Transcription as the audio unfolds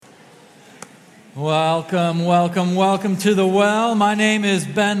Welcome, welcome, welcome to the Well. My name is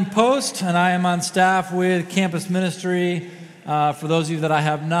Ben Post, and I am on staff with Campus Ministry. For those of you that I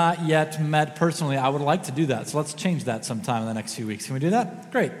have not yet met personally, I would like to do that. So let's change that sometime in the next few weeks. Can we do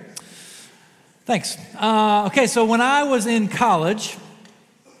that? Great. Thanks. Okay, so when I was in college,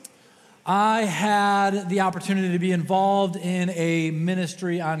 I had the opportunity to be involved in a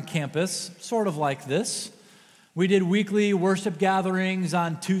ministry on campus, sort of like this. We did weekly worship gatherings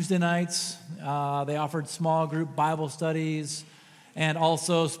on Tuesday nights. They offered small group Bible studies and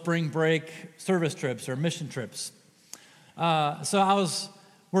also spring break service trips or mission trips.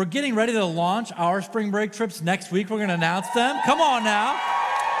 We're getting ready to launch our spring break trips next week. We're going to announce them. Come on now.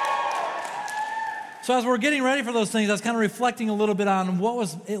 So as we're getting ready for those things, I was kind of reflecting a little bit on what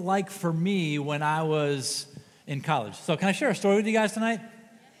was it like for me when I was in college. So can I share a story with you guys tonight?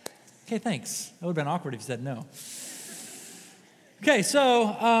 Okay, thanks. That would have been awkward if you said no. Okay,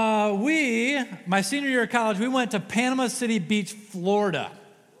 so my senior year of college, we went to Panama City Beach, Florida.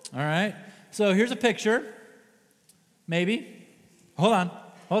 All right? So here's a picture. Maybe. Hold on.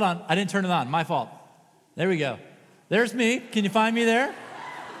 I didn't turn it on. My fault. There we go. There's me. Can you find me there?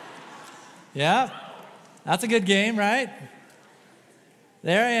 Yeah. That's a good game, right?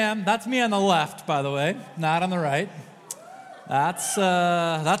 There I am. That's me on the left, by the way, not on the right. That's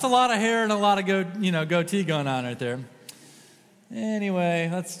a lot of hair and a lot of goatee going on right there. Anyway,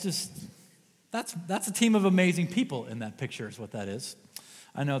 that's a team of amazing people in that picture is what that is.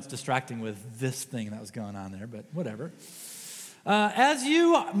 I know it's distracting with this thing that was going on there, but whatever. As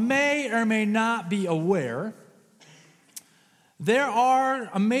you may or may not be aware, there are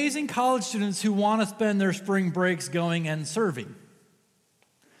amazing college students who want to spend their spring breaks going and serving.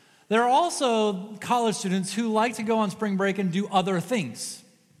 There are also college students who like to go on spring break and do other things.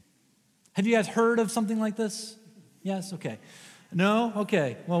 Have you guys heard of something like this? Yes? Okay. No?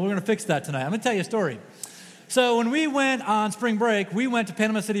 Okay. Well, we're going to fix that tonight. I'm going to tell you a story. So when we went on spring break, we went to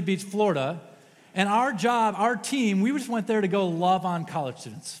Panama City Beach, Florida, and our team, we just went there to go love on college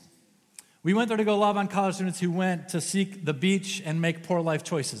students. We went there to go love on college students who went to seek the beach and make poor life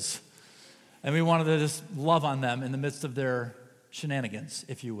choices. And we wanted to just love on them in the midst of their shenanigans,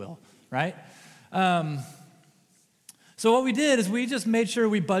 if you will, right? So what we did is we just made sure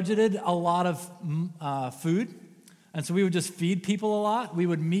we budgeted a lot of food. And so we would just feed people a lot. We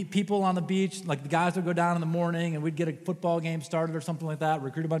would meet people on the beach, like the guys would go down in the morning and we'd get a football game started or something like that,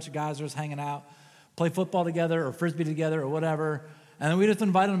 recruit a bunch of guys who were just hanging out, play football together or frisbee together or whatever. And then we just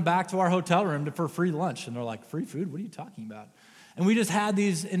invited them back to our hotel room for free lunch. And they're like, free food? What are you talking about? And we just had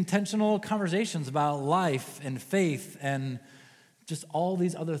these intentional conversations about life and faith and just all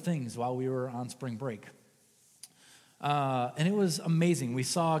these other things while we were on spring break. And it was amazing. We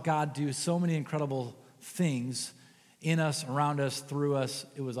saw God do so many incredible things in us, around us, through us.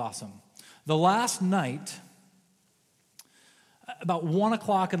 It was awesome. The last night, about 1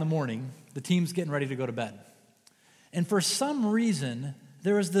 o'clock in the morning, the team's getting ready to go to bed. And for some reason,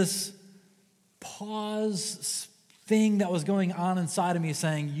 there was this pause thing that was going on inside of me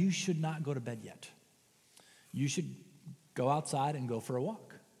saying, you should not go to bed yet. You should go outside and go for a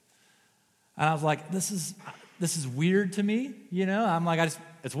walk. And I was like, this is weird to me, you know? I'm like,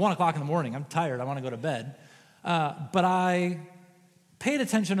 it's 1 o'clock in the morning. I'm tired. I want to go to bed. But I paid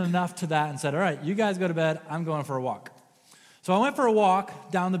attention enough to that and said, all right, you guys go to bed. I'm going for a walk. So I went for a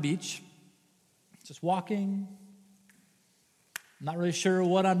walk down the beach, just walking. Not really sure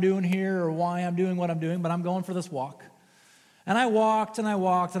what I'm doing here or why I'm doing what I'm doing, but I'm going for this walk. And I walked and I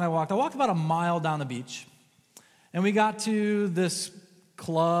walked and I walked. I walked about a mile down the beach. And we got to this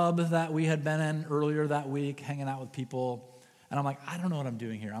club that we had been in earlier that week, hanging out with people. And I'm like, I don't know what I'm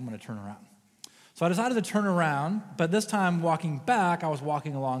doing here. I'm going to turn around. So I decided to turn around, but this time walking back, I was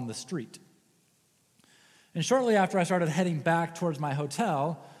walking along the street. And shortly after I started heading back towards my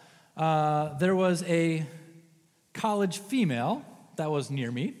hotel, there was a college female that was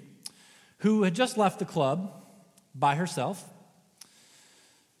near me who had just left the club by herself.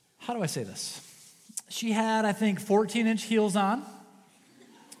 How do I say this? She had, I think, 14-inch heels on,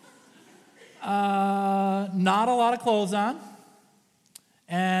 not a lot of clothes on,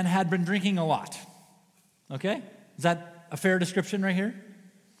 and had been drinking a lot. Okay? Is that a fair description right here?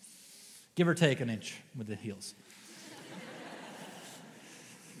 Give or take an inch with the heels.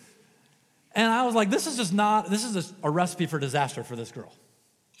 And I was like, this is a recipe for disaster for this girl.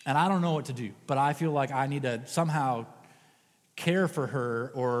 And I don't know what to do, but I feel like I need to somehow care for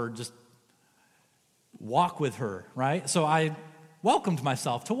her or just walk with her, right? So I welcomed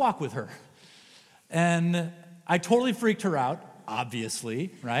myself to walk with her. And I totally freaked her out,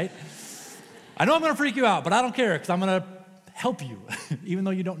 obviously, right? I know I'm going to freak you out, but I don't care because I'm going to help you, even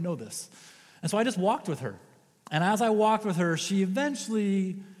though you don't know this. And so I just walked with her. And as I walked with her, she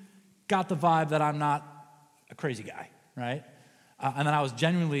eventually got the vibe that I'm not a crazy guy, right? And that I was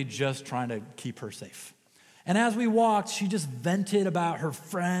genuinely just trying to keep her safe. And as we walked, she just vented about her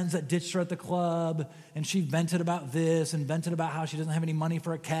friends that ditched her at the club, and she vented about this and vented about how she doesn't have any money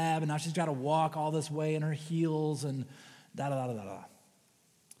for a cab, and now she's got to walk all this way in her heels and da-da-da-da-da.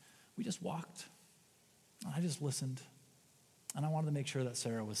 We just walked. I just listened, and I wanted to make sure that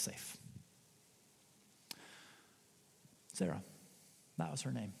Sarah was safe. Sarah, that was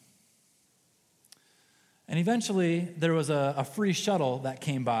her name. And eventually, there was a free shuttle that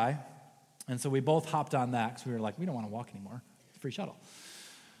came by, and so we both hopped on that because we were like, we don't want to walk anymore. Free shuttle.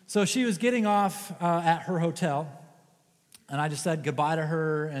 So she was getting off at her hotel, and I just said goodbye to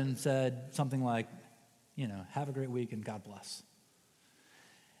her and said something like, have a great week and God bless.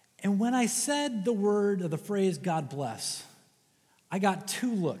 And when I said the phrase God bless, I got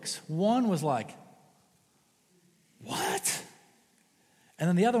two looks. One was like, what? And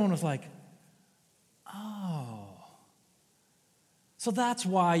then the other one was like, oh. So that's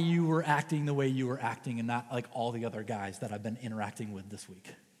why you were acting the way you were acting and not like all the other guys that I've been interacting with this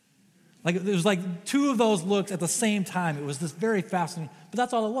week. Like there was like two of those looks at the same time. It was this very fascinating, but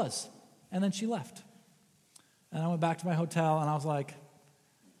that's all it was. And then she left. And I went back to my hotel and I was like,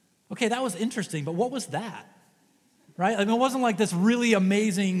 okay, that was interesting, but what was that? Right? I mean, it wasn't like this really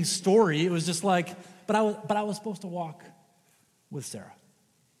amazing story. It was just like, but I was supposed to walk with Sarah.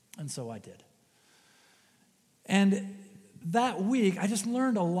 And so I did. And that week, I just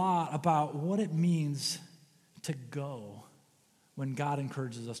learned a lot about what it means to go when God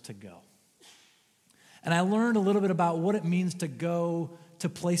encourages us to go. And I learned a little bit about what it means to go to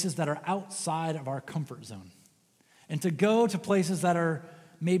places that are outside of our comfort zone. And to go to places that are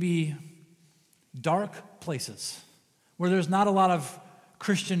maybe dark places, where there's not a lot of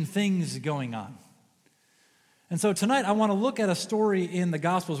Christian things going on. And so tonight, I want to look at a story in the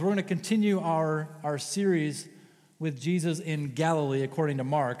Gospels. We're going to continue our series with Jesus in Galilee, according to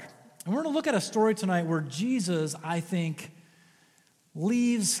Mark. And we're going to look at a story tonight where Jesus, I think,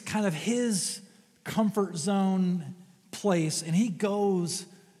 leaves kind of his comfort zone place, and he goes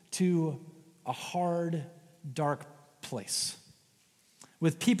to a hard, dark place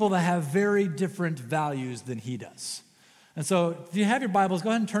with people that have very different values than he does. And so if you have your Bibles, go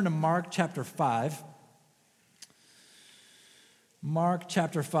ahead and turn to Mark chapter 5. Mark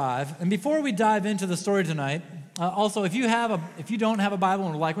chapter 5. And before we dive into the story tonight, also, if you don't have a Bible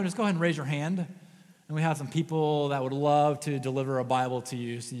and would like one, just go ahead and raise your hand. And we have some people that would love to deliver a Bible to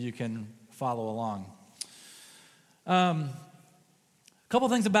you so you can follow along. A couple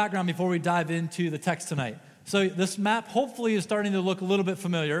things of background before we dive into the text tonight. So this map hopefully is starting to look a little bit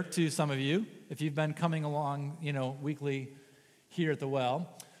familiar to some of you if you've been coming along, weekly here at the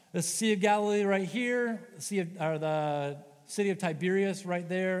well. The Sea of Galilee right here, the city of Tiberias right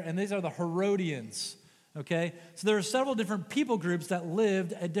there, and these are the Herodians, okay? So there are several different people groups that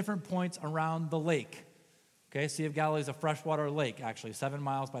lived at different points around the lake, okay? Sea of Galilee is a freshwater lake, actually, 7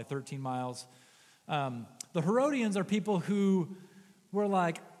 miles by 13 miles. The Herodians are people who were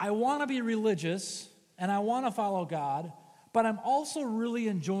like, I want to be religious, and I want to follow God, but I'm also really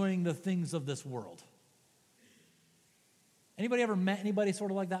enjoying the things of this world. Anybody ever met anybody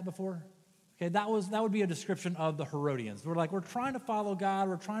sort of like that before? Okay, that would be a description of the Herodians. We're trying to follow God,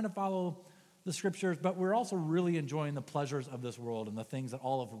 we're trying to follow the scriptures, but we're also really enjoying the pleasures of this world and the things that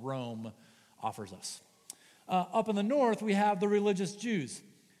all of Rome offers us. Up in the north, we have the religious Jews.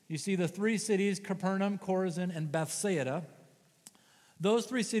 You see the three cities, Capernaum, Chorazin, and Bethsaida. Those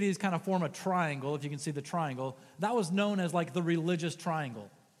three cities kind of form a triangle, if you can see the triangle. That was known as like the religious triangle.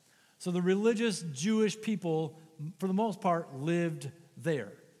 So the religious Jewish people, for the most part, lived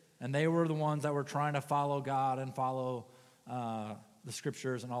there. And they were the ones that were trying to follow God and follow the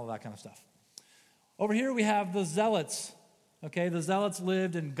scriptures and all of that kind of stuff. Over here we have the Zealots. Okay, the Zealots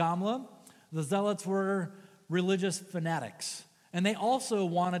lived in Gamla. The Zealots were religious fanatics. And they also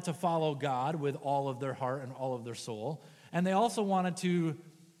wanted to follow God with all of their heart and all of their soul. And they also wanted to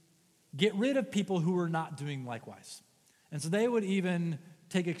get rid of people who were not doing likewise. And so they would even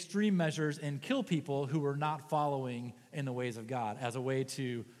take extreme measures and kill people who were not following in the ways of God as a way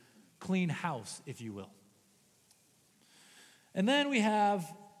to clean house, if you will. And then we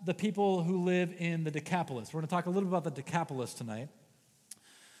have the people who live in the Decapolis. We're going to talk a little bit about the Decapolis tonight.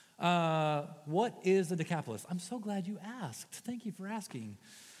 What is the Decapolis? I'm so glad you asked. Thank you for asking.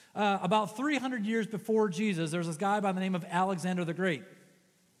 About 300 years before Jesus, there's this guy by the name of Alexander the Great.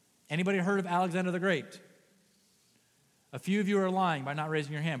 Anybody heard of Alexander the Great? A few of you are lying by not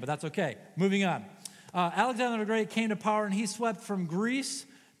raising your hand, but that's okay. Moving on. Alexander the Great came to power, and he swept from Greece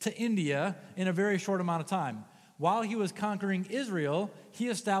to India in a very short amount of time. While he was conquering Israel, he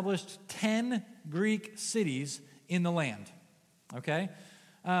established 10 Greek cities in the land. Okay?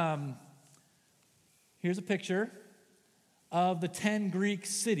 Here's a picture of the 10 Greek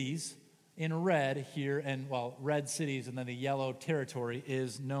cities in red here, and red cities, and then the yellow territory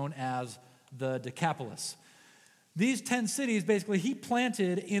is known as the Decapolis. These 10 cities, basically, he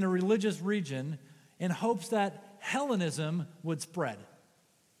planted in a religious region in hopes that Hellenism would spread.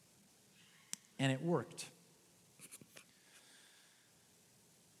 And it worked.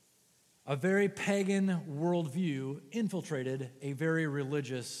 A very pagan worldview infiltrated a very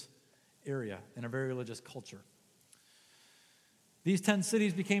religious area and a very religious culture. These 10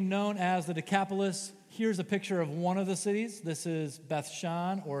 cities became known as the Decapolis. Here's a picture of one of the cities. This is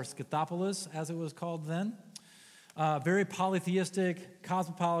Beth-Shan, or Scythopolis, as it was called then. Very polytheistic,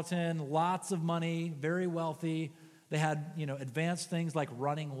 cosmopolitan, lots of money, very wealthy. They had, advanced things like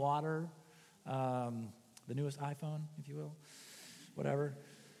running water, the newest iPhone, if you will, whatever.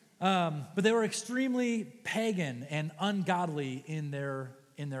 But they were extremely pagan and ungodly in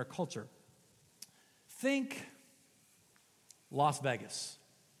their culture. Think Las Vegas.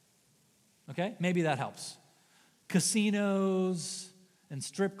 Okay? Maybe that helps. Casinos and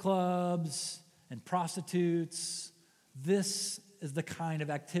strip clubs and prostitutes. This is the kind of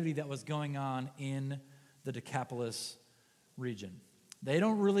activity that was going on in the Decapolis region. They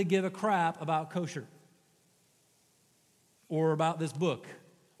don't really give a crap about kosher or about this book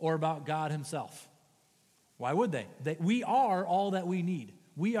or about God himself. Why would they? We are all that we need.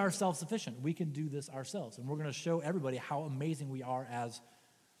 We are self-sufficient. We can do this ourselves. And we're going to show everybody how amazing we are as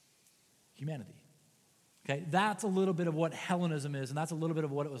humanity. Okay, that's a little bit of what Hellenism is, and that's a little bit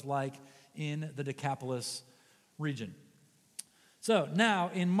of what it was like in the Decapolis region. So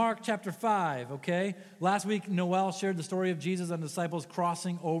now in Mark chapter 5, okay, last week Noel shared the story of Jesus and the disciples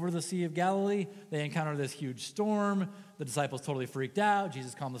crossing over the Sea of Galilee. They encounter this huge storm. The disciples totally freaked out.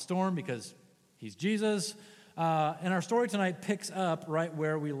 Jesus calmed the storm because he's Jesus. And our story tonight picks up right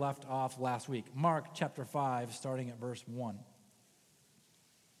where we left off last week. Mark chapter 5, starting at verse 1.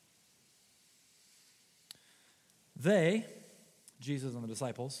 They, Jesus and the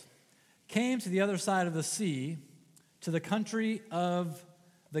disciples, came to the other side of the sea, to the country of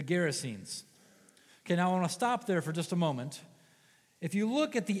the Gerasenes. Okay, now I want to stop there for just a moment. If you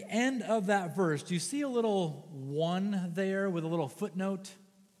look at the end of that verse, do you see a little 1 there with a little footnote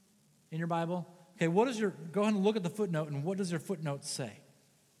in your Bible? Okay, go ahead and look at the footnote, and what does your footnote say?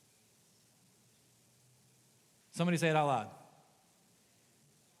 Somebody say it out loud.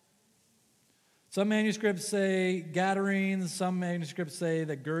 Some manuscripts say Gadarenes, some manuscripts say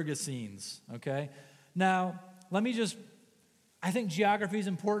the Gergesenes, okay? Now, I think geography is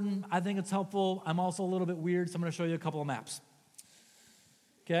important. I think it's helpful. I'm also a little bit weird, so I'm going to show you a couple of maps.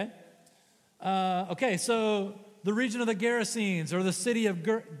 Okay? So the region of the Gerasenes, or the city of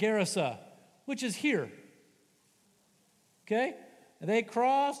Gerasa, which is here. Okay? They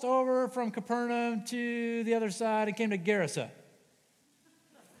crossed over from Capernaum to the other side and came to Gerasa.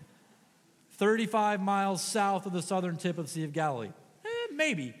 35 miles south of the southern tip of the Sea of Galilee.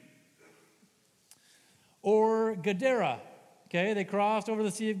 Maybe. Or Gadara. Okay, they crossed over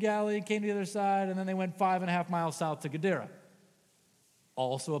the Sea of Galilee, came to the other side, and then they went 5.5 miles south to Gadara.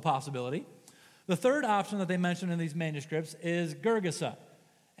 Also a possibility. The third option that they mention in these manuscripts is Gergesa.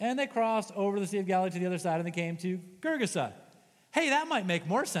 And they crossed over the Sea of Galilee to the other side, and they came to Gergesa. Hey, that might make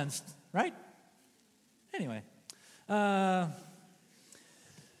more sense, right? Anyway.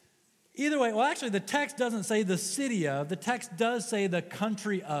 Either way, actually, the text doesn't say the city of. The text does say the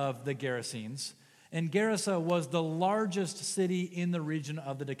country of the Gerasenes. And Gerasa was the largest city in the region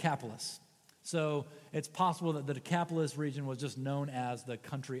of the Decapolis. So it's possible that the Decapolis region was just known as the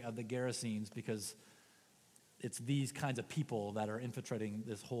country of the Gerasenes because it's these kinds of people that are infiltrating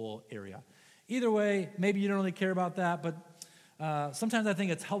this whole area. Either way, maybe you don't really care about that, but sometimes I think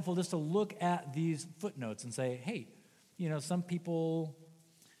it's helpful just to look at these footnotes and say, hey, some people...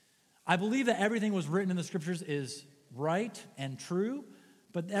 I believe that everything was written in the scriptures is right and true,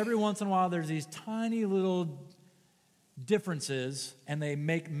 but every once in a while there's these tiny little differences, and they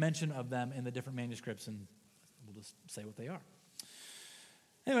make mention of them in the different manuscripts, and we'll just say what they are.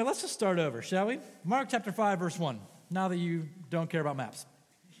 Anyway, let's just start over, shall we? Mark chapter 5, verse 1, now that you don't care about maps.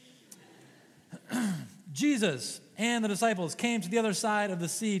 Jesus and the disciples came to the other side of the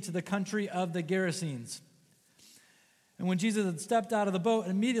sea, to the country of the Gerasenes. And when Jesus had stepped out of the boat,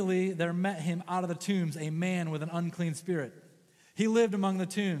 immediately there met him out of the tombs a man with an unclean spirit. He lived among the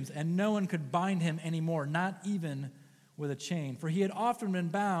tombs, and no one could bind him anymore, not even with a chain, for he had often been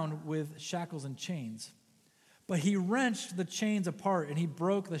bound with shackles and chains. But he wrenched the chains apart and he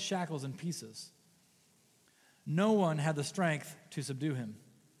broke the shackles in pieces. No one had the strength to subdue him.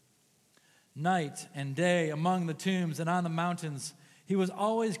 Night and day among the tombs and on the mountains, he was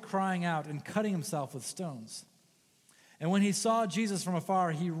always crying out and cutting himself with stones. And when he saw Jesus from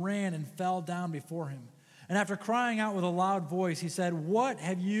afar, he ran and fell down before him. And after crying out with a loud voice, he said, "What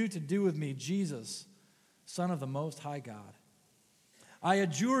have you to do with me, Jesus, Son of the Most High God? I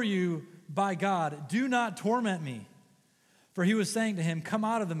adjure you by God, do not torment me." For he was saying to him, "Come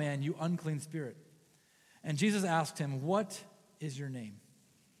out of the man, you unclean spirit." And Jesus asked him, "What is your name?"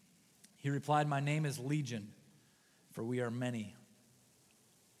 He replied, "My name is Legion, for we are many."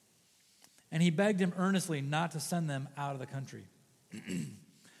 And he begged him earnestly not to send them out of the country.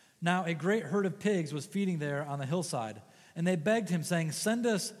 Now a great herd of pigs was feeding there on the hillside, and they begged him, saying, "Send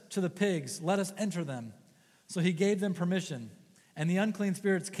us to the pigs, let us enter them." So he gave them permission, and the unclean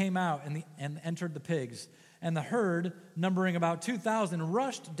spirits came out and entered the pigs. And the herd, numbering about 2,000,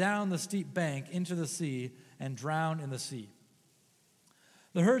 rushed down the steep bank into the sea and drowned in the sea.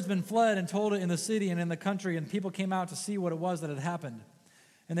 The herdsmen fled and told it in the city and in the country, and people came out to see what it was that had happened.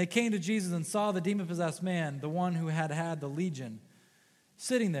 And they came to Jesus and saw the demon-possessed man, the one who had had the legion,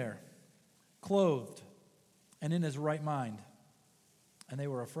 sitting there, clothed and in his right mind. And they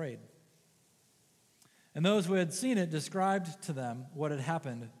were afraid. And those who had seen it described to them what had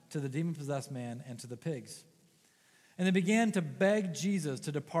happened to the demon-possessed man and to the pigs. And they began to beg Jesus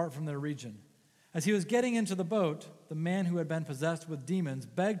to depart from their region. As he was getting into the boat, the man who had been possessed with demons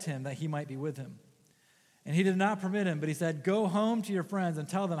begged him that he might be with him. And he did not permit him, but he said, "Go home to your friends and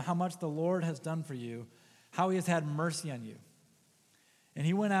tell them how much the Lord has done for you, how he has had mercy on you." And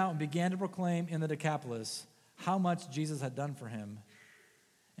he went out and began to proclaim in the Decapolis how much Jesus had done for him.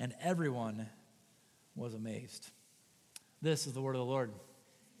 And everyone was amazed. This is the word of the Lord.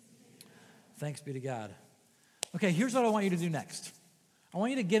 Thanks be to God. Okay, here's what I want you to do next. I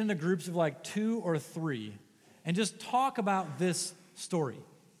want you to get into groups of like 2 or 3 and just talk about this story.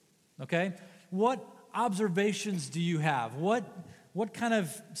 Okay? What observations do you have? What kind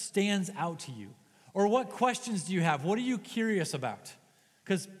of stands out to you? Or what questions do you have? What are you curious about?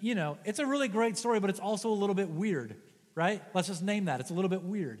 Because, it's a really great story, but it's also a little bit weird, right? Let's just name that. It's a little bit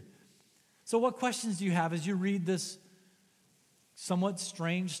weird. So what questions do you have as you read this somewhat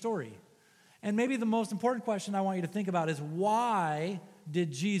strange story? And maybe the most important question I want you to think about is, why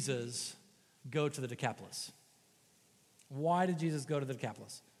did Jesus go to the Decapolis? Why did Jesus go to the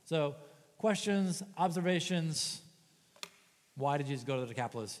Decapolis? So, questions, observations. Why did Jesus go to the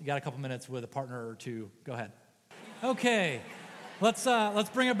Decapolis? You got a couple minutes with a partner or two. Go ahead. Okay, let's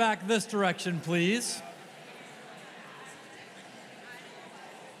bring it back this direction, please.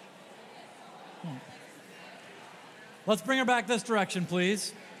 Let's bring her back this direction,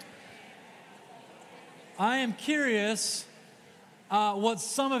 please. I am curious what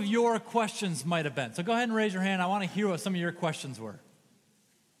some of your questions might have been. So go ahead and raise your hand. I want to hear what some of your questions were.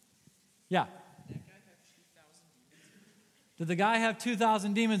 Yeah. Did the guy have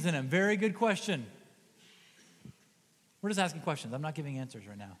 2,000 demons in him? Very good question. We're just asking questions. I'm not giving answers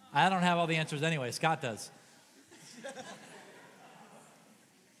right now. I don't have all the answers anyway. Scott does.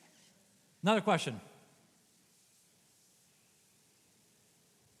 Another question.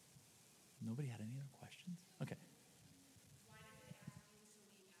 Nobody had any other questions? Okay.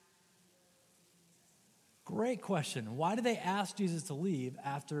 Great question. Why did they ask Jesus to leave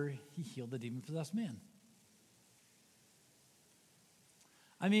after he healed the demon-possessed man?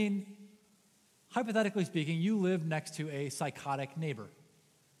 I mean, hypothetically speaking, you live next to a psychotic neighbor.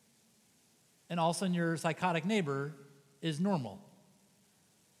 And all of a sudden your psychotic neighbor is normal.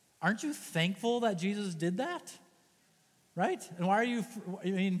 Aren't you thankful that Jesus did that? Right? And why are you,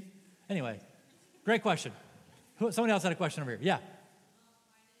 anyway, great question. Somebody else had a question over here. Yeah.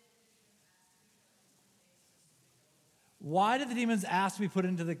 Why did the demons ask to be put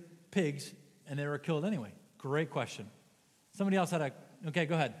into the pigs and they were killed anyway? Great question. Somebody else had okay,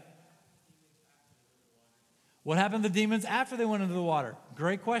 go ahead. What happened to the demons after they went into the water?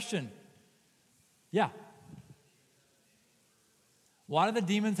 Great question. Yeah. Why did the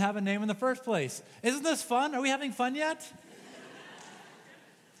demons have a name in the first place? Isn't this fun? Are we having fun yet?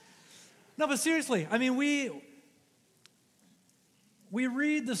 No, but seriously, we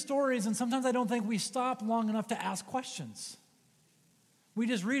read the stories, and sometimes I don't think we stop long enough to ask questions. We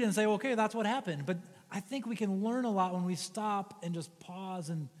just read and say, okay, that's what happened. But I think we can learn a lot when we stop and just pause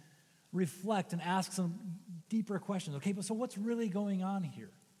and reflect and ask some deeper questions. Okay, but so what's really going on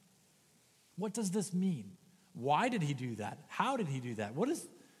here? What does this mean? Why did he do that? How did he do that? It's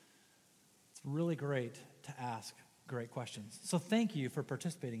really great to ask great questions. So thank you for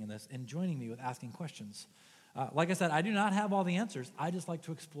participating in this and joining me with asking questions. Like I said, I do not have all the answers. I just like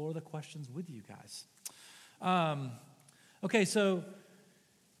to explore the questions with you guys. Okay, so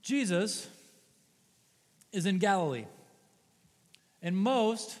Jesus is in Galilee. And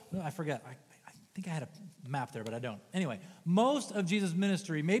I forget, I think I had a map there, but I don't. Anyway, most of Jesus'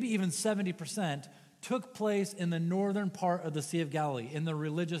 ministry, maybe even 70%, took place in the northern part of the Sea of Galilee, in the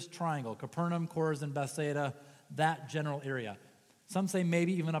religious triangle, Capernaum, Chorazin, Bethsaida, that general area. Some say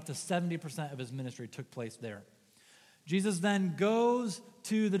maybe even up to 70% of his ministry took place there. Jesus then goes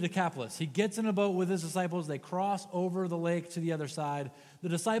to the Decapolis. He gets in a boat with his disciples. They cross over the lake to the other side. The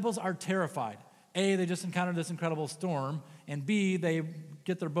disciples are terrified. A, they just encountered this incredible storm, and B, they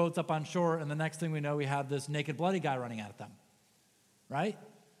get their boats up on shore, and the next thing we know, we have this naked, bloody guy running at them, right?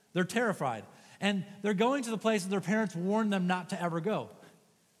 They're terrified, and they're going to the places their parents warned them not to ever go.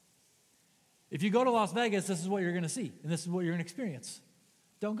 If you go to Las Vegas, this is what you're going to see, and this is what you're going to experience.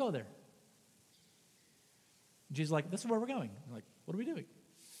 Don't go there. Jesus is like, this is where we're going. You're like, what are we doing?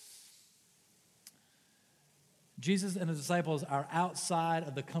 Jesus and his disciples are outside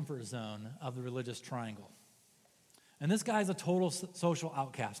of the comfort zone of the religious triangle. And this guy's a total social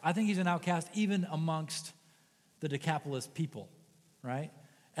outcast. I think he's an outcast even amongst the Decapolis people, right?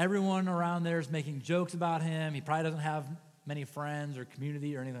 Everyone around there is making jokes about him. He probably doesn't have many friends or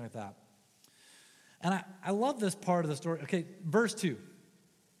community or anything like that. And I love this part of the story. Okay, verse 2.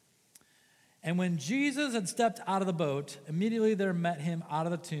 And when Jesus had stepped out of the boat, immediately there met him out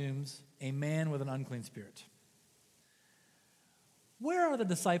of the tombs a man with an unclean spirit. Where are the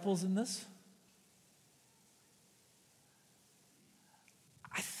disciples in this?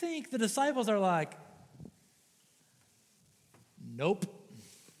 I think the disciples are like, nope.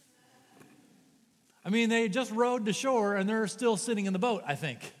 I mean, they just rowed to shore and they're still sitting in the boat, I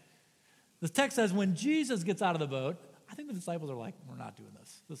think. The text says when Jesus gets out of the boat, I think the disciples are like, we're not doing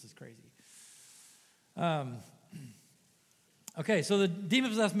this. This is crazy. Okay, so the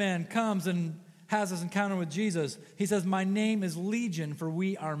demon-possessed man comes and has this encounter with Jesus. He says, my name is Legion, for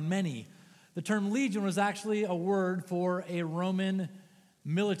we are many. The term legion was actually a word for a Roman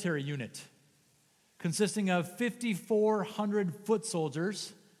military unit consisting of 5,400 foot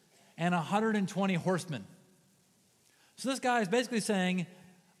soldiers and 120 horsemen. So this guy is basically saying,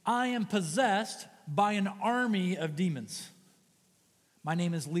 I am possessed by an army of demons. My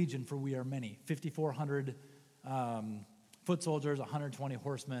name is Legion, for we are many. 5,400 foot soldiers, 120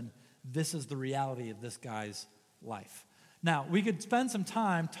 horsemen. This is the reality of this guy's life. Now, we could spend some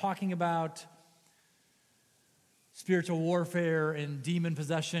time talking about spiritual warfare and demon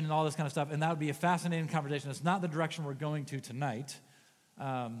possession and all this kind of stuff, and that would be a fascinating conversation. It's not the direction we're going to tonight,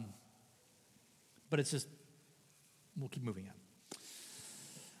 but it's just, we'll keep moving on.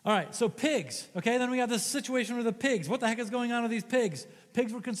 All right, so pigs, okay? Then we have this situation with the pigs. What the heck is going on with these pigs?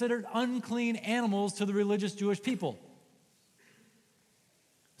 Pigs were considered unclean animals to the religious Jewish people.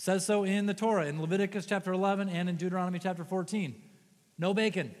 It says so in the Torah, in Leviticus chapter 11 and in Deuteronomy chapter 14. No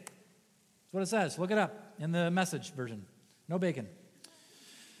bacon. That's what it says. Look it up in the Message version. No bacon.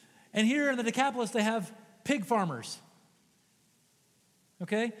 And here in the Decapolis, they have pig farmers.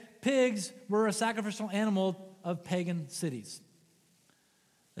 Okay? Pigs were a sacrificial animal of pagan cities.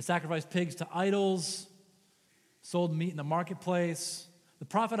 They sacrificed pigs to idols, sold meat in the marketplace. The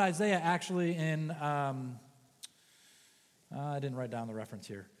prophet Isaiah actually I didn't write down the reference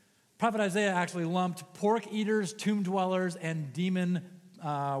here. Prophet Isaiah actually lumped pork eaters, tomb dwellers, and demon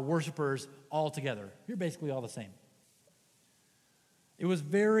worshipers all together. You're basically all the same. It was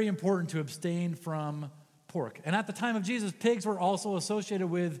very important to abstain from pork. And at the time of Jesus, pigs were also associated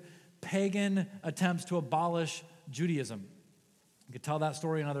with pagan attempts to abolish Judaism. You could tell that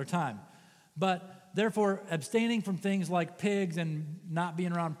story another time. But therefore, abstaining from things like pigs and not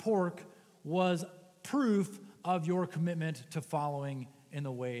being around pork was proof of your commitment to following in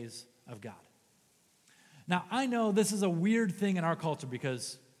the ways of God. Now, I know this is a weird thing in our culture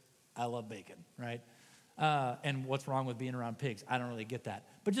because I love bacon, right? And what's wrong with being around pigs? I don't really get that.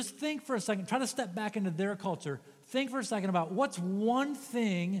 But just think for a second, try to step back into their culture. Think for a second about what's one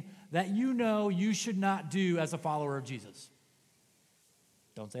thing that you know you should not do as a follower of Jesus.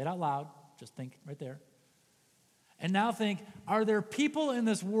 Don't say it out loud. Just think right there. And now think, are there people in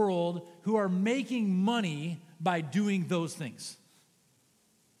this world who are making money by doing those things?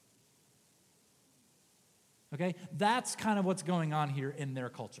 Okay? That's kind of what's going on here in their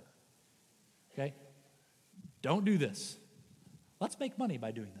culture. Okay? Don't do this. Let's make money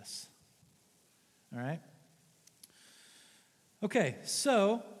by doing this. All right? Okay,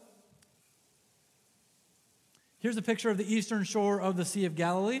 so here's a picture of the eastern shore of the Sea of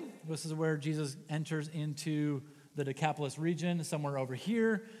Galilee. This is where Jesus enters into the Decapolis region, somewhere over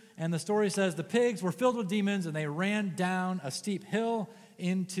here. And the story says the pigs were filled with demons, and they ran down a steep hill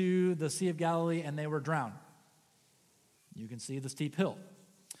into the Sea of Galilee, and they were drowned. You can see the steep hill.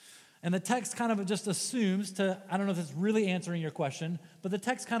 And the text kind of just assumes I don't know if it's really answering your question, but the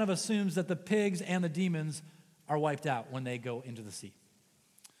text kind of assumes that the pigs and the demons are wiped out when they go into the sea.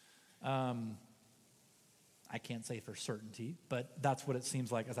 I can't say for certainty, but that's what it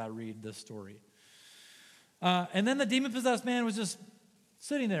seems like as I read this story. And then the demon-possessed man was just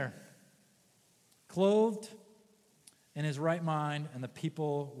sitting there, clothed in his right mind, and the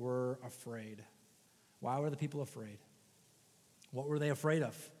people were afraid. Why were the people afraid? What were they afraid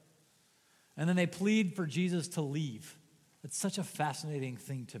of? And then they plead for Jesus to leave. It's such a fascinating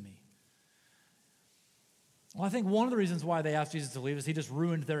thing to me. Well, I think one of the reasons why they asked Jesus to leave is he just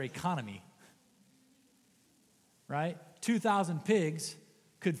ruined their economy. Right? 2,000 pigs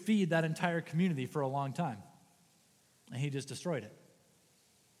could feed that entire community for a long time. And he just destroyed it.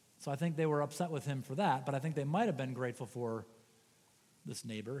 So I think they were upset with him for that, but I think they might have been grateful for this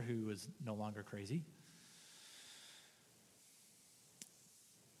neighbor who is no longer crazy.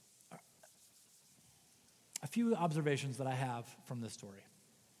 A few observations that I have from this story.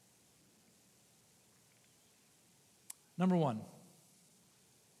 Number one,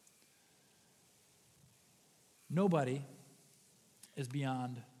 nobody is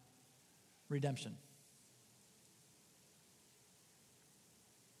beyond redemption.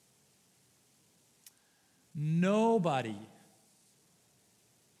 Nobody.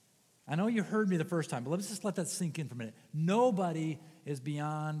 I know you heard me the first time, but let's just let that sink in for a minute. Nobody is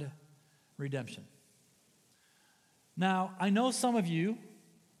beyond redemption. Now, I know some of you.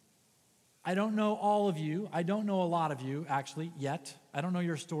 I don't know all of you. I don't know a lot of you, actually, yet. I don't know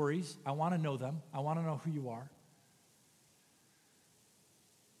your stories. I want to know them. I want to know who you are.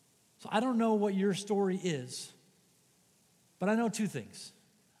 So I don't know what your story is, but I know two things.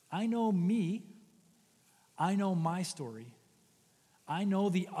 I know me. I know my story. I know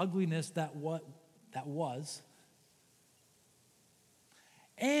the ugliness that was.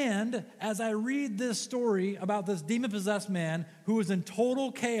 And as I read this story about this demon-possessed man who was in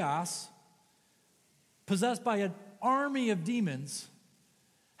total chaos, possessed by an army of demons,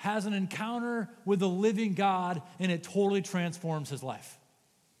 has an encounter with the living God, and it totally transforms his life.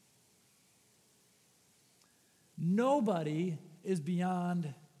 Nobody is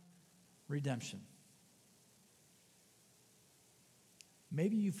beyond redemption.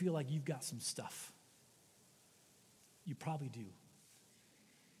 Maybe you feel like you've got some stuff. You probably do.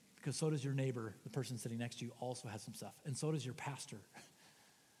 Because so does your neighbor, the person sitting next to you, also has some stuff. And so does your pastor.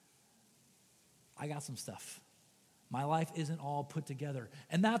 I got some stuff. My life isn't all put together.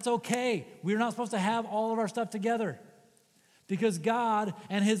 And that's okay. We're not supposed to have all of our stuff together. Because God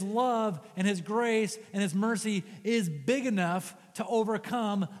and his love and his grace and his mercy is big enough to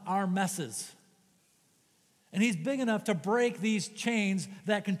overcome our messes. And he's big enough to break these chains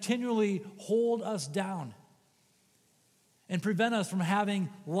that continually hold us down and prevent us from having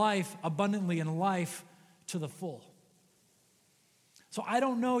life abundantly and life to the full. So I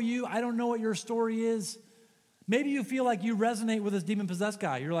don't know you. I don't know what your story is. Maybe you feel like you resonate with this demon-possessed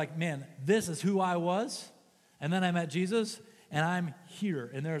guy. You're like, man, this is who I was. And then I met Jesus, and I'm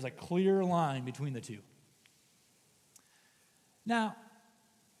here. And there's a clear line between the two. Now,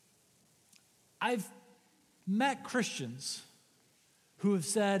 I've met Christians who have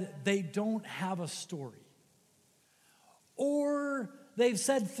said they don't have a story. Or they've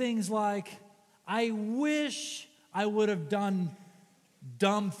said things like, I wish I would have done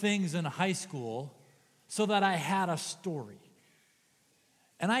dumb things in high school so that I had a story.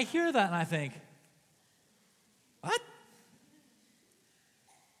 And I hear that and I think, what?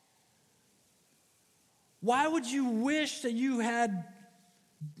 Why would you wish that you had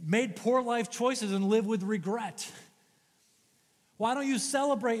made poor life choices and lived with regret? Why don't you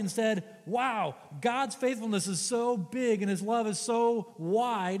celebrate instead, wow, God's faithfulness is so big and his love is so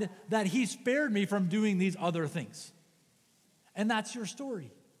wide that he spared me from doing these other things. And that's your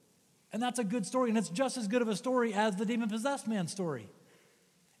story. And that's a good story. And it's just as good of a story as the demon-possessed man's story.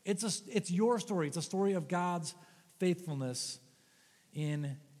 It's your story. It's a story of God's faithfulness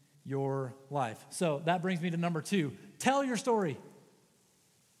in your life. So that brings me to number 2. Tell your story.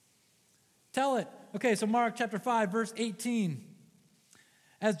 Tell it. Okay, so Mark chapter 5, verse 18.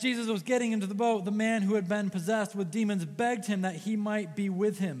 As Jesus was getting into the boat, the man who had been possessed with demons begged him that he might be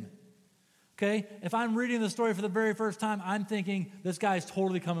with him. Okay, if I'm reading the story for the very first time, I'm thinking this guy's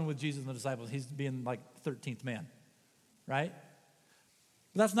totally coming with Jesus and the disciples. He's being like 13th man, right?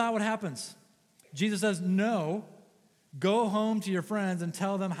 But that's not what happens. Jesus says, no, go home to your friends and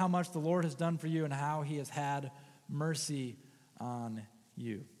tell them how much the Lord has done for you and how he has had mercy on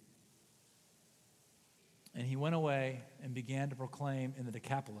you. And he went away and began to proclaim in the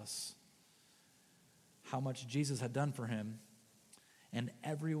Decapolis how much Jesus had done for him, and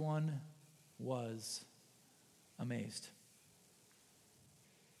everyone was amazed.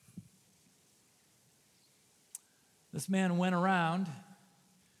 This man went around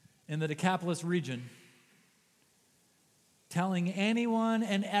in the Decapolis region telling anyone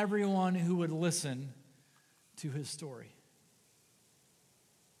and everyone who would listen to his story.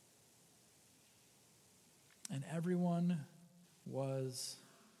 And everyone was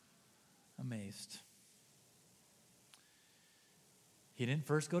amazed. He didn't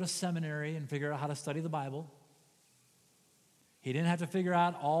first go to seminary and figure out how to study the Bible. He didn't have to figure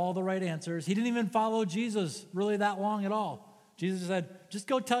out all the right answers. He didn't even follow Jesus really that long at all. Jesus said, just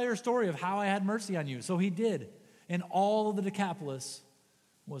go tell your story of how I had mercy on you. So he did. And all of the Decapolis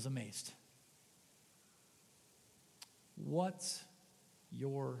was amazed. What's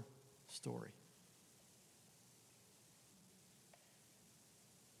your story?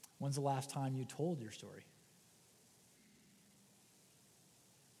 When's the last time you told your story?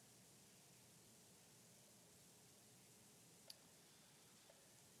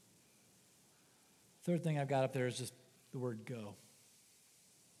 Third thing I've got up there is just the word go.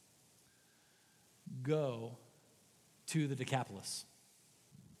 Go to the Decapolis.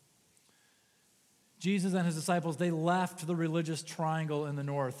 Jesus and his disciples, they left the religious triangle in the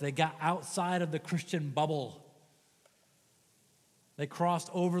north. They got outside of the Christian bubble. They crossed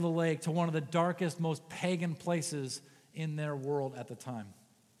over the lake to one of the darkest, most pagan places in their world at the time.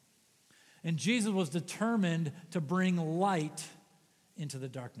 And Jesus was determined to bring light into the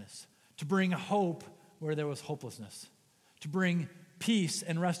darkness, to bring hope where there was hopelessness, to bring peace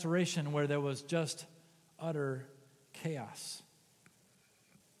and restoration where there was just utter chaos.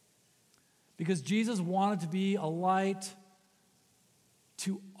 Because Jesus wanted to be a light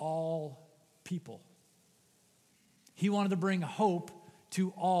to all people. He wanted to bring hope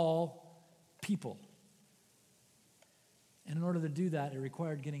to all people. And in order to do that, it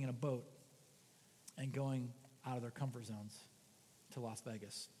required getting in a boat and going out of their comfort zones to Las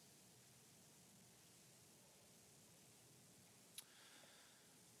Vegas.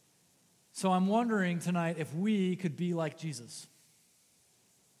 So I'm wondering tonight if we could be like Jesus.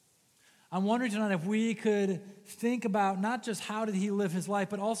 I'm wondering tonight if we could think about not just how did he live his life,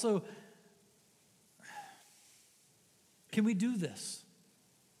 but also, can we do this?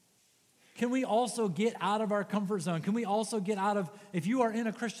 Can we also get out of our comfort zone? Can we also get out of, if you are in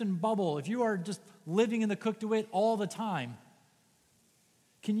a Christian bubble, if you are just living in the cook to eat all the time,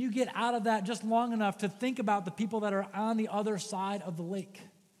 can you get out of that just long enough to think about the people that are on the other side of the lake,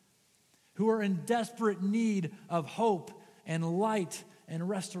 who are in desperate need of hope and light and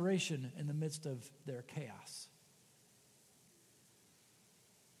restoration in the midst of their chaos?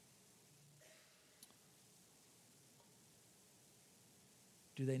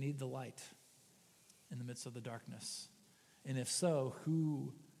 Do they need the light in the midst of the darkness? And if so,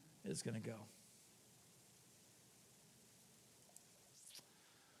 who is going to go?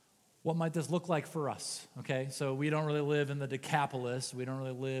 What might this look like for us? Okay, so we don't really live in the Decapolis. We don't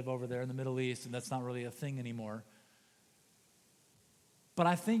really live over there in the Middle East, and that's not really a thing anymore. But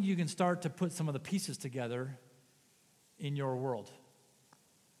I think you can start to put some of the pieces together in your world.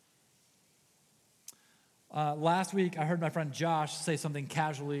 Last week, I heard my friend Josh say something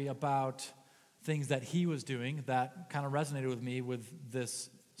casually about things that he was doing that kind of resonated with me with this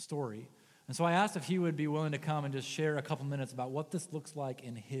story. And so I asked if he would be willing to come and just share a couple minutes about what this looks like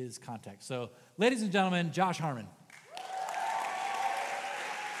in his context. So, ladies and gentlemen, Josh Harmon.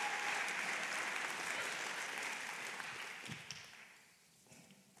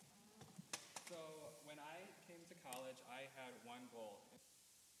 So when I came to college, I had one goal: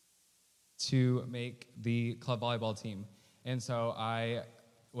 to make the club volleyball team. And so I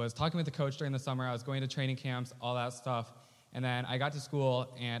was talking with the coach during the summer. I was going to training camps, all that stuff. And then I got to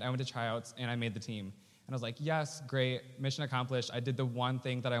school, and I went to tryouts, and I made the team. And I was like, yes, great, mission accomplished. I did the one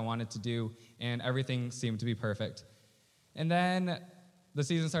thing that I wanted to do, and everything seemed to be perfect. And then the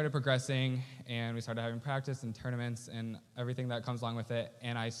season started progressing, and we started having practice and tournaments and everything that comes along with it.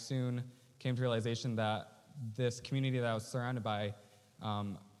 And I soon came to realization that this community that I was surrounded by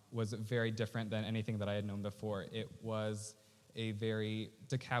was very different than anything that I had known before. It was a very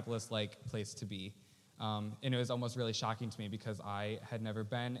Decapolis-like place to be. And it was almost really shocking to me because I had never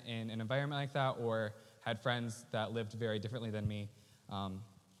been in an environment like that or had friends that lived very differently than me,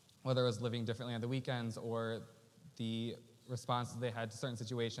 whether it was living differently on the weekends or the responses they had to certain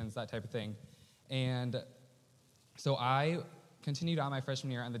situations, that type of thing. And so I continued on my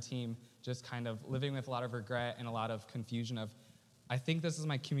freshman year on the team, just kind of living with a lot of regret and a lot of confusion of, I think this is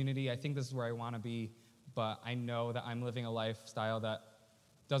my community, I think this is where I want to be, but I know that I'm living a lifestyle that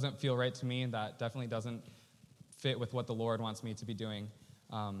doesn't feel right to me and that definitely doesn't fit with what the Lord wants me to be doing.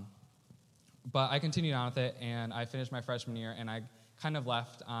 But I continued on with it, and I finished my freshman year, and I kind of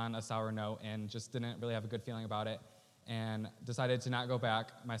left on a sour note and just didn't really have a good feeling about it, and decided to not go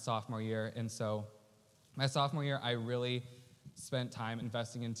back my sophomore year. And so my sophomore year, I really spent time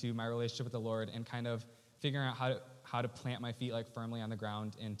investing into my relationship with the Lord and kind of figuring out how to plant my feet like firmly on the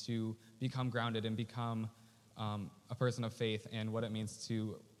ground and to become grounded and become a person of faith and what it means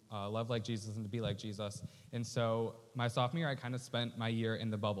to love like Jesus and to be like Jesus. And so my sophomore year, I kind of spent my year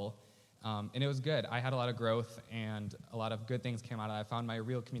in the bubble. And it was good. I had a lot of growth, and a lot of good things came out of it. I found my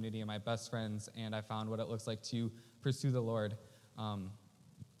real community and my best friends, and I found what it looks like to pursue the Lord.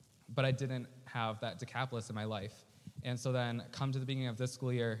 But I didn't have that Decapolis in my life. And so then, come to the beginning of this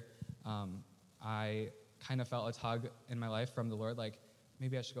school year, I kind of felt a tug in my life from the Lord, like,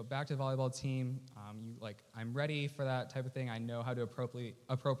 maybe I should go back to the volleyball team. I'm ready for that type of thing. I know how to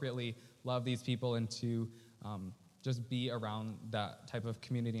appropriately love these people and to just be around that type of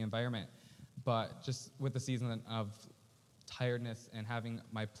community environment. But just with the season of tiredness and having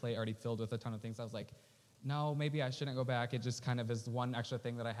my plate already filled with a ton of things, I was like, no, maybe I shouldn't go back. It just kind of is one extra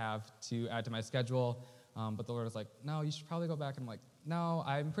thing that I have to add to my schedule. But the Lord was like, no, you should probably go back. And I'm like, no,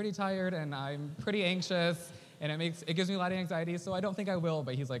 I'm pretty tired and I'm pretty anxious, and it gives me a lot of anxiety, so I don't think I will.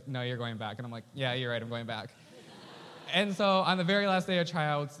 But he's like, no, you're going back. And I'm like, yeah, you're right, I'm going back. And so on the very last day of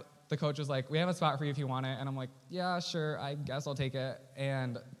tryouts, the coach was like, we have a spot for you if you want it. And I'm like, yeah, sure, I guess I'll take it.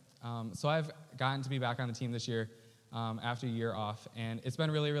 And so I've gotten to be back on the team this year after a year off. And it's been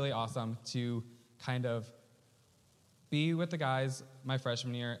really, really awesome to kind of be with the guys my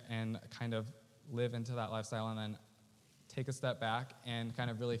freshman year and kind of live into that lifestyle, and then take a step back and kind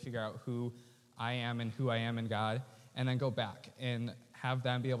of really figure out who I am and who I am in God, and then go back and have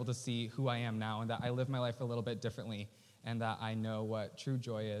them be able to see who I am now, and that I live my life a little bit differently, and that I know what true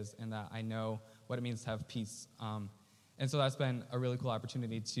joy is, and that I know what it means to have peace. And so that's been a really cool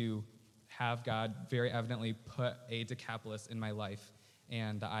opportunity to have God very evidently put a Decapolis in my life,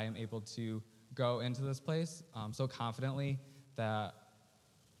 and that I am able to go into this place so confidently that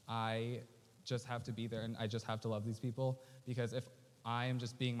I just have to be there, and I just have to love these people, because if I am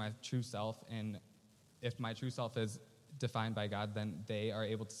just being my true self, and if my true self is defined by God, then they are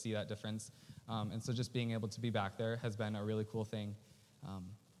able to see that difference. And so just being able to be back there has been a really cool thing.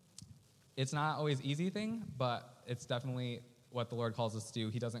 It's not always an easy thing, but it's definitely what the Lord calls us to do.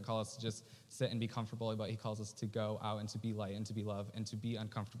 He doesn't call us to just sit and be comfortable, but he calls us to go out and to be light and to be love and to be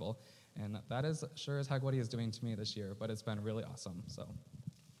uncomfortable. And that is sure as heck what he is doing to me this year, but it's been really awesome. So.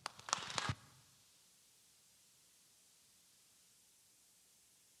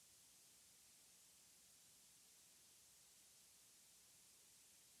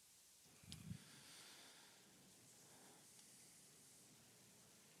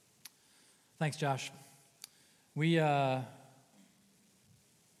 Thanks, Josh. We,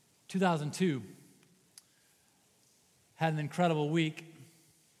 2002, had an incredible week,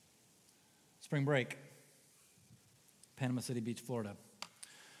 spring break, Panama City Beach, Florida.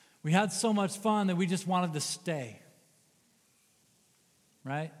 We had so much fun that we just wanted to stay,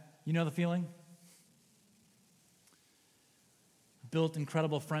 right? You know the feeling? Built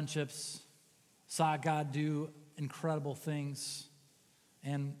incredible friendships, saw God do incredible things,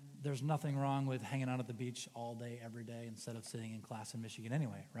 and there's nothing wrong with hanging out at the beach all day, every day, instead of sitting in class in Michigan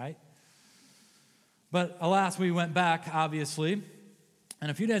anyway, right? But alas, we went back, obviously.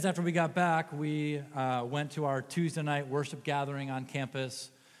 And a few days after we got back, we went to our Tuesday night worship gathering on campus.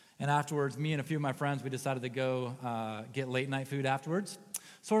 And afterwards, me and a few of my friends, we decided to go get late night food afterwards.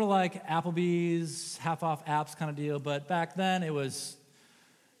 Sort of like Applebee's, half-off apps kind of deal. But back then, it was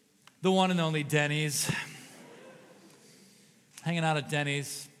the one and only Denny's. Hanging out at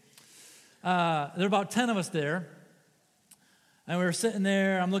Denny's. There were about 10 of us there, and we were sitting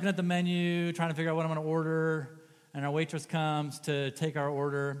there. I'm looking at the menu, trying to figure out what I'm going to order, and our waitress comes to take our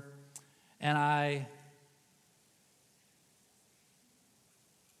order, and I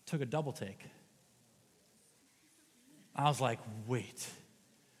took a double take. I was like, wait,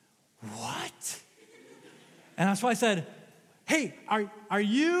 what? And that's why I said, hey, are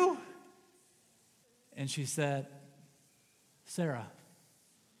you? And she said, Sarah.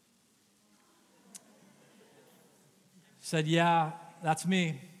 Said, yeah, that's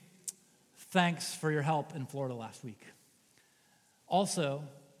me. Thanks for your help in Florida last week. Also,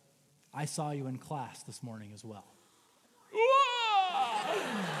 I saw you in class this morning as well.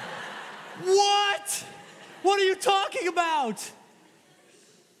 What? What are you talking about?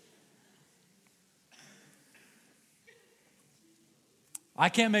 I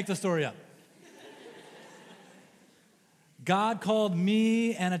can't make the story up. God called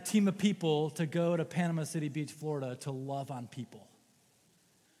me and a team of people to go to Panama City Beach, Florida, to love on people.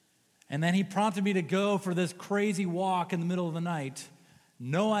 And then he prompted me to go for this crazy walk in the middle of the night,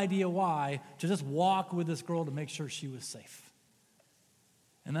 no idea why, to just walk with this girl to make sure she was safe.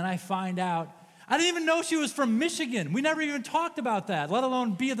 And then I find out, I didn't even know she was from Michigan. We never even talked about that, let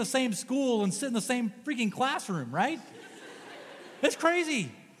alone be at the same school and sit in the same freaking classroom, right? It's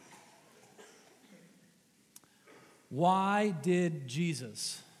crazy. Why did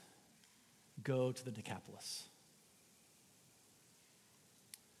Jesus go to the Decapolis?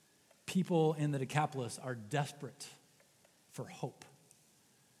 People in the Decapolis are desperate for hope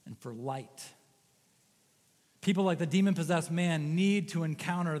and for light. People like the demon-possessed man need to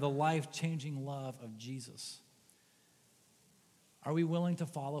encounter the life-changing love of Jesus. Are we willing to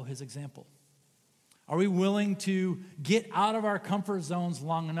follow his example? Are we willing to get out of our comfort zones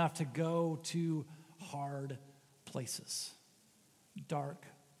long enough to go to hard places, dark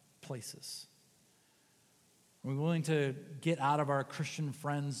places? Are we willing to get out of our Christian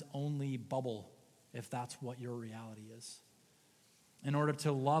friends only bubble, if that's what your reality is, in order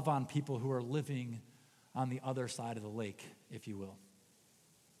to love on people who are living on the other side of the lake, if you will?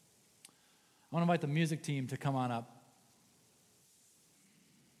 I want to invite the music team to come on up.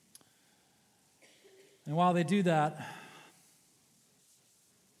 And while they do that,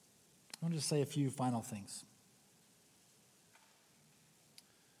 I want to just say a few final things.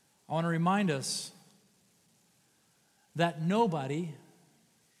 I want to remind us that nobody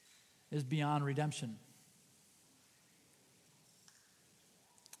is beyond redemption.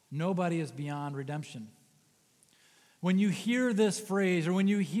 Nobody is beyond redemption. When you hear this phrase, or when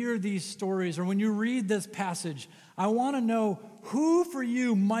you hear these stories, or when you read this passage, I want to know who for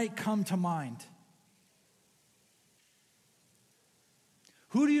you might come to mind.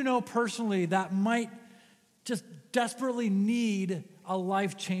 Who do you know personally that might just desperately need a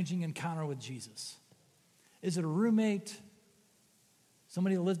life-changing encounter with Jesus? Is it a roommate?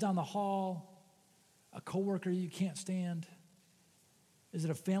 Somebody that lives down the hall? A coworker you can't stand? Is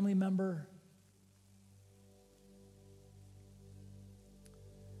it a family member?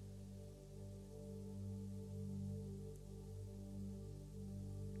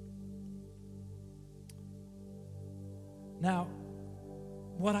 Now,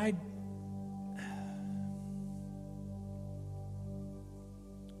 what I'm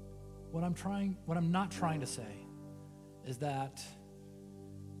not trying to say is that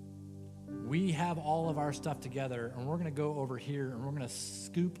we have all of our stuff together and we're going to go over here and we're going to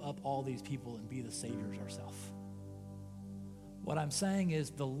scoop up all these people and be the saviors ourselves. What I'm saying is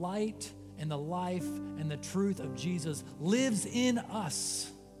the light and the life and the truth of Jesus lives in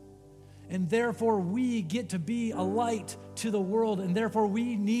us. And therefore, we get to be a light to the world. And therefore,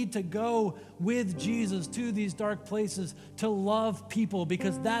 we need to go with Jesus to these dark places to love people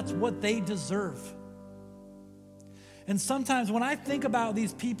because that's what they deserve. And sometimes when I think about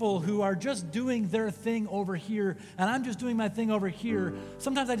these people who are just doing their thing over here, and I'm just doing my thing over here,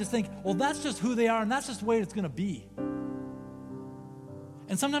 sometimes I just think, well, that's just who they are, and that's just the way it's going to be.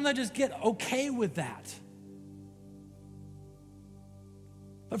 And sometimes I just get okay with that.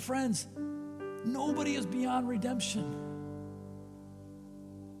 But friends, nobody is beyond redemption.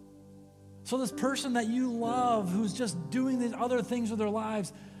 So this person that you love who's just doing these other things with their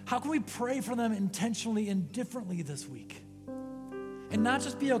lives, how can we pray for them intentionally and differently this week? And not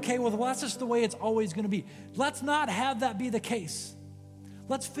just be okay with, well, that's just the way it's always going to be. Let's not have that be the case.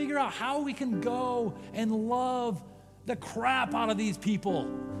 Let's figure out how we can go and love the crap out of these people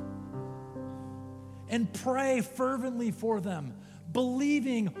and pray fervently for them,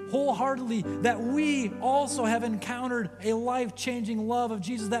 believing wholeheartedly that we also have encountered a life-changing love of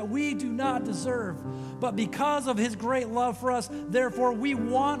Jesus that we do not deserve. But because of his great love for us, therefore we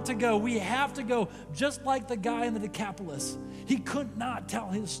want to go. We have to go, just like the guy in the Decapolis. He could not tell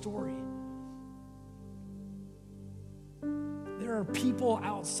his story. There are people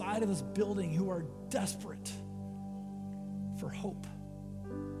outside of this building who are desperate for hope,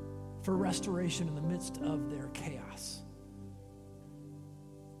 for restoration in the midst of their chaos.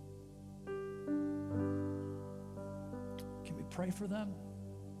 Can we pray for them?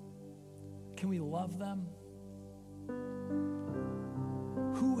 Can we love them?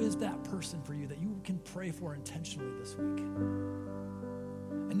 Who is that person for you that you can pray for intentionally this week?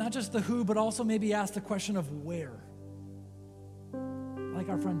 And not just the who, but also maybe ask the question of where. Like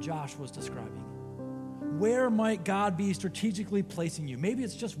our friend Josh was describing. Where might God be strategically placing you? Maybe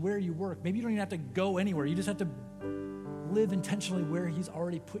it's just where you work. Maybe you don't even have to go anywhere. You just have to live intentionally where he's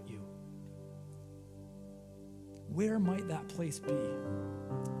already put you. Where might that place be?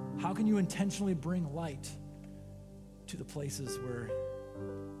 How can you intentionally bring light to the places where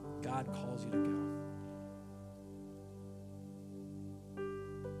God calls you to go.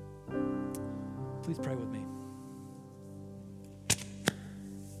 Please pray with me.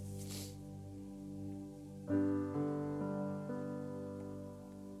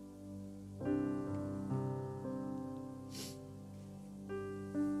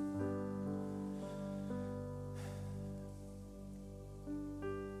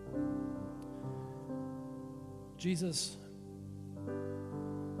 Jesus,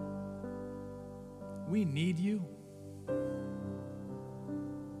 we need you.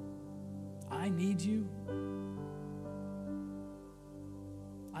 I need you.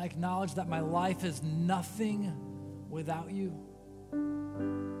 I acknowledge that my life is nothing without you.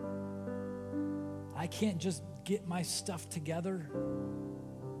 I can't just get my stuff together.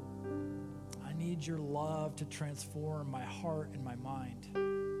 I need your love to transform my heart and my mind.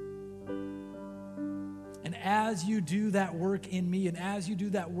 And as you do that work in me and as you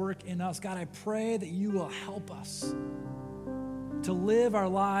do that work in us, God, I pray that you will help us to live our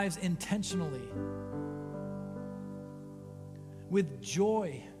lives intentionally with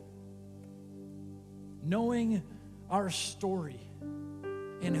joy, knowing our story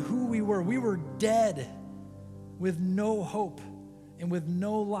and who we were. We were dead with no hope and with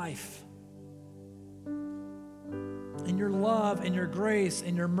no life. And your love and your grace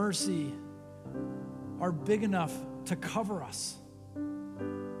and your mercy are big enough to cover us.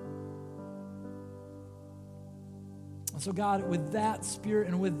 And so, God, with that spirit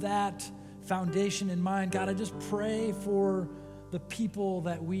and with that foundation in mind, God, I just pray for the people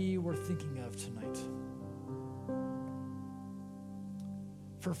that we were thinking of tonight.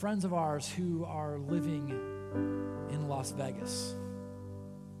 For friends of ours who are living in Las Vegas.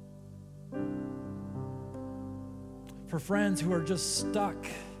 For friends who are just stuck,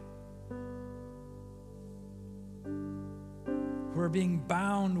 who are being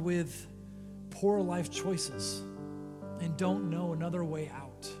bound with poor life choices and don't know another way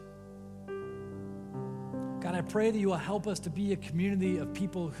out. God, I pray that you will help us to be a community of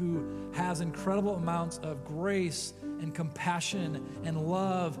people who has incredible amounts of grace and compassion and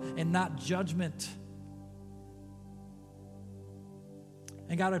love and not judgment.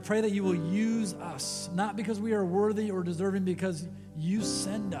 And God, I pray that you will use us, not because we are worthy or deserving, because you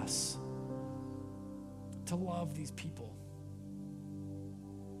send us to love these people.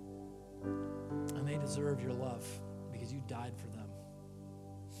 And they deserve your love because you died for them.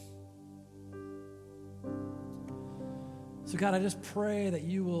 So God, I just pray that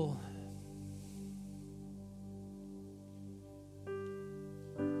you will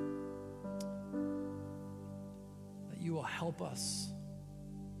help us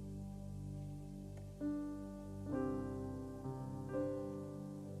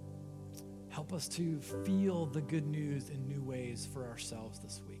to feel the good news in new ways for ourselves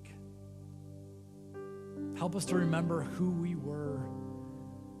this week. Help us to remember who we were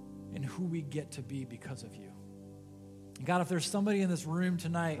and who we get to be because of you. And God, if there's somebody in this room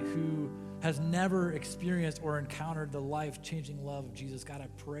tonight who has never experienced or encountered the life-changing love of Jesus, God, I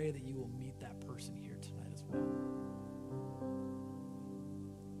pray that you will meet that person here tonight as well.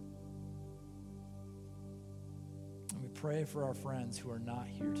 And we pray for our friends who are not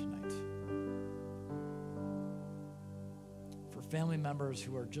here tonight. For family members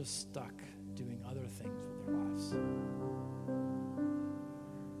who are just stuck doing other things with their lives.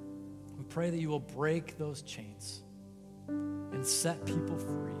 We pray that you will break those chains and set people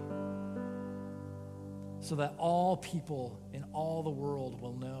free so that all people in all the world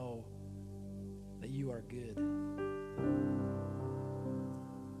will know that you are good. And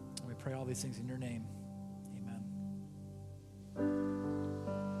we pray all these things in your name.